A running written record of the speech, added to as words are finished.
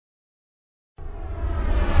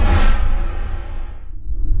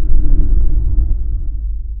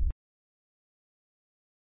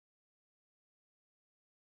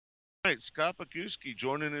right, Scott Bogucki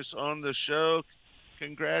joining us on the show.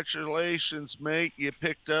 Congratulations, mate. You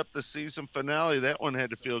picked up the season finale. That one had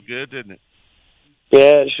to feel good, didn't it?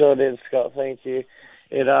 Yeah, it sure did, Scott. Thank you.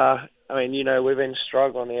 I mean, we've been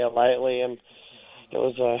struggling here lately, and it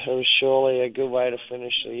was surely a good way to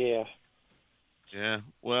finish the year. Yeah.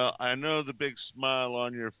 Well, I know the big smile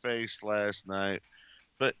on your face last night,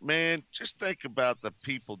 but man, just think about the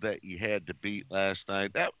people that you had to beat last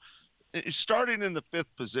night. Starting in the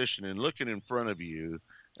fifth position and looking in front of you,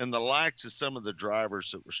 and the likes of some of the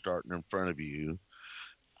drivers that were starting in front of you.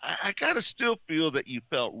 I got to still feel that you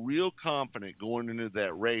felt real confident going into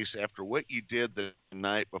that race after what you did the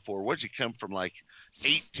night before. What'd you come from, like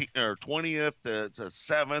 18th or 20th to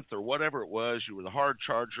 7th or whatever it was? You were the hard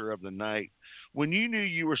charger of the night. When you knew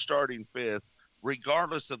you were starting fifth,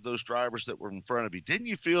 regardless of those drivers that were in front of you, didn't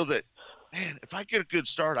you feel that, man, if I get a good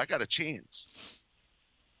start, I got a chance?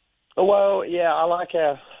 Well, yeah, I like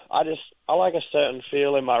a certain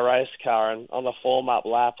feel in my race car, and on the form-up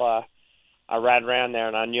lap, I ran around there,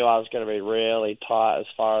 and I knew I was going to be really tight as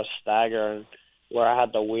far as stagger and where I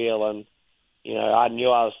had the wheel, and I knew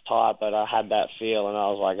I was tight, but I had that feel, and I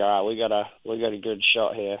was like, all right, we got a good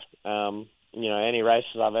shot here. Any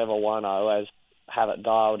races I've ever won, I always have it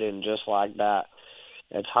dialed in just like that.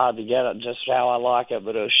 It's hard to get it just how I like it,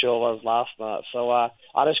 but it sure was last night. So I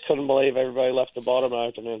just couldn't believe everybody left the bottom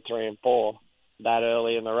open in 3 and 4 that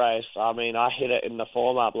early in the race. I mean, I hit it in the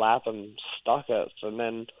form-up lap and stuck it, and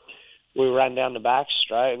then we ran down the back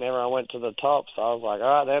straight, and everyone went to the top. So I was like,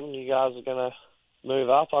 all right, then you guys are going to move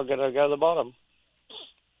up. I'm going to go to the bottom.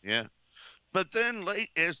 Yeah. But then late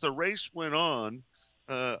as the race went on,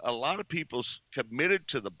 a lot of people committed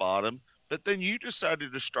to the bottom, but then you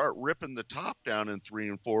decided to start ripping the top down in 3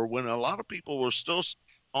 and 4 when a lot of people were still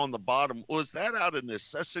on the bottom. Was that out of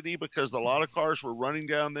necessity because a lot of cars were running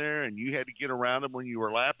down there and you had to get around them when you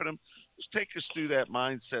were lapping them? Just take us through that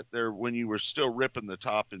mindset there when you were still ripping the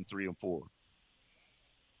top in 3 and 4.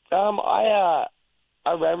 I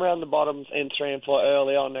ran around the bottom in 3 and 4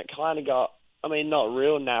 early on. It kind of got, I mean, not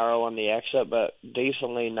real narrow on the exit, but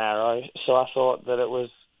decently narrow. So I thought that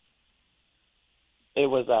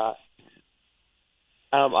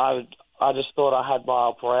I just thought I had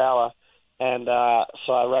mile per hour, and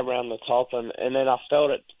so I ran around the top, and then I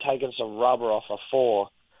felt it taking some rubber off a 4.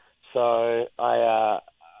 So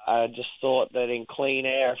I just thought that in clean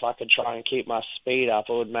air, if I could try and keep my speed up,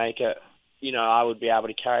 it would make it, I would be able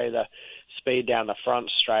to carry the speed down the front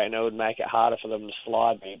straight, and it would make it harder for them to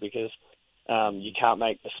slide me because you can't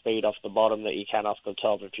make the speed off the bottom that you can off the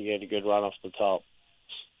top if you get a good run off the top.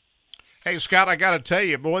 Hey, Scott, I got to tell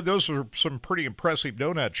you, boy, those are some pretty impressive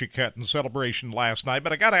donuts you cut in celebration last night.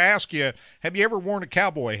 But I got to ask you, have you ever worn a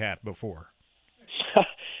cowboy hat before?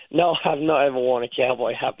 No, I've not ever worn a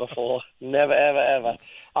cowboy hat before. Never, ever, ever.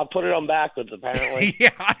 I put it on backwards, apparently.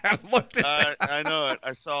 Yeah, I looked at that. I know it.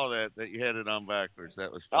 I saw that you had it on backwards.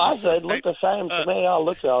 That was I funny. said, it looked the same to me. I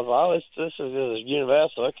looked at it. I was like, this is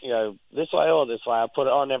universal. It can go this way or this way. I put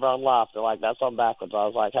it on, everyone laughed. They're like, that's on backwards. I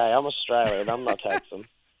was like, hey, I'm Australian. I'm not Texan.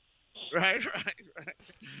 Right.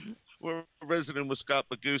 We're visiting with Scott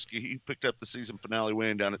Bogucki. He picked up the season finale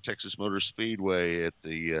win down at Texas Motor Speedway at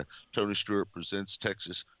the Tony Stewart Presents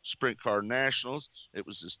Texas Sprint Car Nationals. It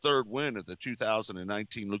was his third win of the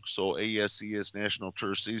 2019 Lucas Oil ASCS National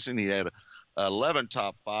Tour season. He had 11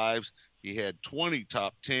 top fives. He had 20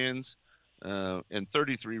 top tens in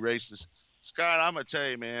 33 races. Scott, I'm going to tell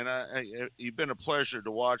you, man, you've been a pleasure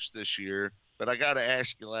to watch this year, but I got to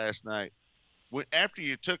ask you last night, after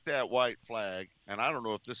you took that white flag, and I don't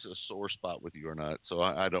know if this is a sore spot with you or not, so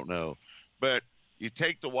I don't know, but you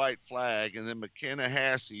take the white flag, and then McKenna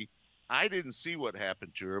Hassey, I didn't see what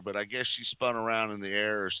happened to her, but I guess she spun around in the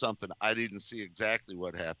air or something. I didn't see exactly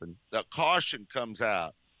what happened. The caution comes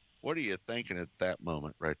out. What are you thinking at that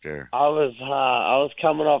moment right there? I was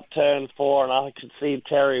coming up turn 4, and I could see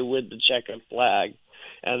Terry with the checkered flag,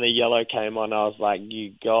 and the yellow came on. I was like,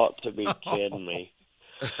 you got to be kidding me.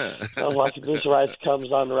 I was like, if this race comes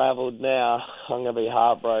unraveled now, I'm gonna be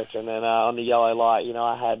heartbroken. And on the yellow light,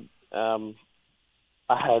 I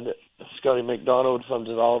had Scotty McDonald from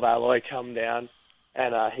Dissolve Alloy come down,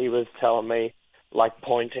 and he was telling me, like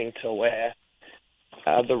pointing to where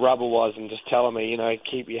the rubber was, and just telling me,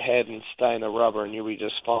 keep your head and stay in the rubber, and you'll be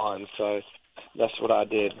just fine. So that's what I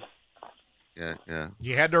did. Yeah.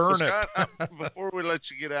 You had to earn Scott, it. before we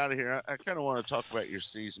let you get out of here, I kind of want to talk about your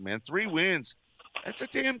season, man. 3 wins. That's a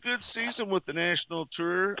damn good season with the National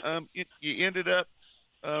Tour. You ended up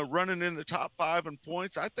running in the top 5 in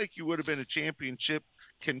points. I think you would have been a championship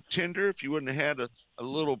contender if you wouldn't have had a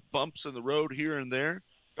little bumps in the road here and there.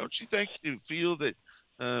 Don't you think you feel that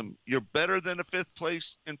you're better than a fifth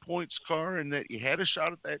place in points car, and that you had a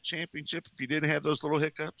shot at that championship if you didn't have those little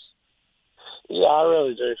hiccups? Yeah, I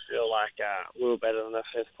really do feel like we were better than the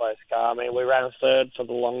fifth place car. I mean, we ran third for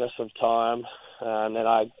the longest of time, and then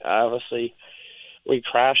we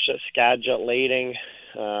crashed at Skagit leading,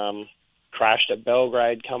 crashed at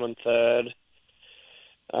Belgrade coming third.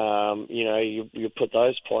 You put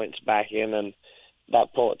those points back in, and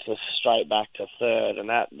that puts us straight back to third, and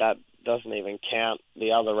that doesn't even count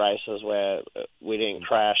the other races where we didn't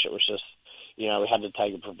crash. It was just, we had to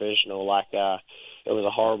take a provisional. It was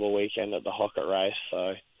a horrible weekend at the Hockett race.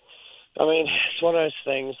 So, I mean, it's one of those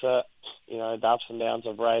things that, the ups and downs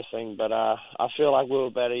of racing. But I feel like we were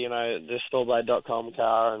better. This Stillblade.com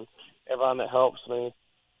car and everyone that helps me,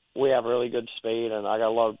 we have really good speed, and I got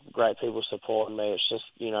a lot of great people supporting me. It's just,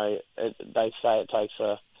 they say it takes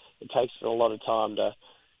a lot of time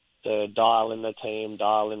to dial in the team,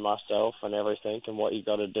 dial in myself and everything, and what you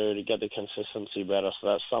got to do to get the consistency better. So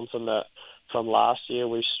that's something that from last year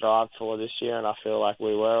we strived for this year, and I feel like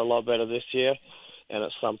we were a lot better this year, and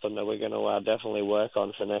it's something that we're going to definitely work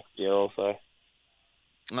on for next year also.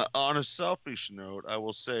 On a selfish note, I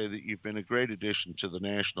will say that you've been a great addition to the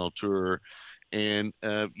national tour, and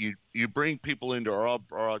you bring people into our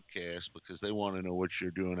broadcast because they want to know what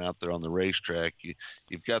you're doing out there on the racetrack.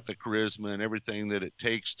 You've got the charisma and everything that it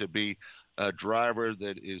takes to be a driver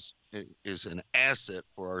that is an asset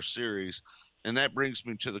for our series. And that brings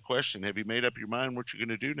me to the question: have you made up your mind what you're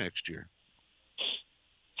going to do next year?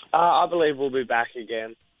 I believe we'll be back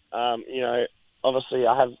again. Obviously,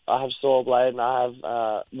 I have Sawblade and I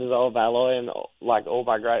have Dissolve Alloy and all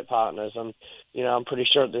my great partners, and I'm pretty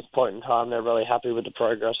sure at this point in time they're really happy with the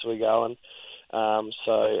progress we're going.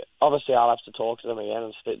 So obviously I'll have to talk to them again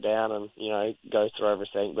and sit down and go through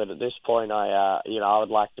everything. But at this point, I would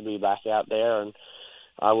like to be back out there, and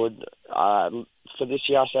I would for this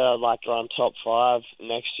year I said I'd like to run top 5.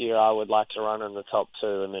 Next year I would like to run in the top 2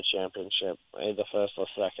 in the championship, either first or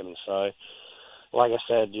second. So like I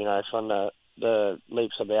said, from the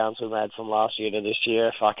leaps and bounds we made from last year to this year,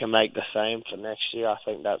 if I can make the same for next year, I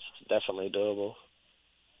think that's definitely doable.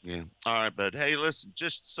 Yeah. All right, bud. Hey, listen,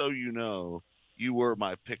 just so you know, you were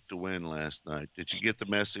my pick to win last night. Did you get the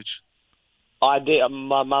message? I did.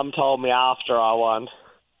 My mum told me after I won.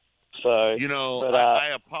 So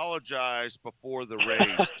I apologize before the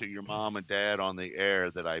race to your mom and dad on the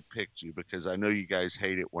air that I picked you, because I know you guys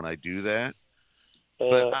hate it when I do that.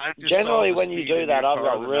 But generally, when you do that, I've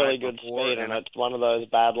got really good speed, and it's one of those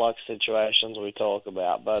bad luck situations we talk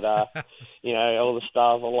about. But all the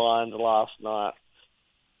stars aligned last night,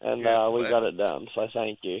 and we got it done. So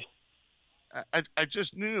thank you. I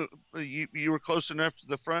just knew you were close enough to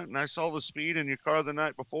the front, and I saw the speed in your car the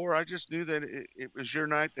night before. I just knew that it was your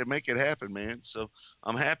night to make it happen, man. So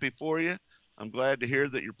I'm happy for you. I'm glad to hear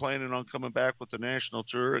that you're planning on coming back with the national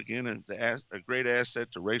tour again, a great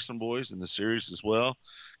asset to Racing Boys in the series as well.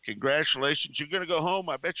 Congratulations. You're going to go home.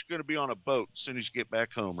 I bet you're going to be on a boat as soon as you get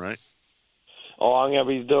back home, right? Oh, I'm going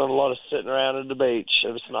to be doing a lot of sitting around at the beach.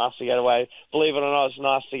 It's nice to get away. Believe it or not, it's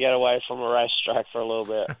nice to get away from a racetrack for a little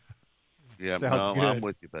bit. Yeah, I'm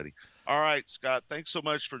with you, buddy. All right, Scott, thanks so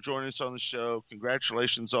much for joining us on the show.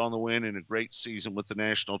 Congratulations on the win and a great season with the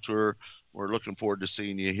national tour. We're looking forward to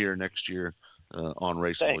seeing you here next year on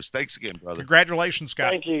Racing Boys. Thanks again, brother. Congratulations, Scott.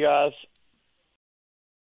 Thank you, guys.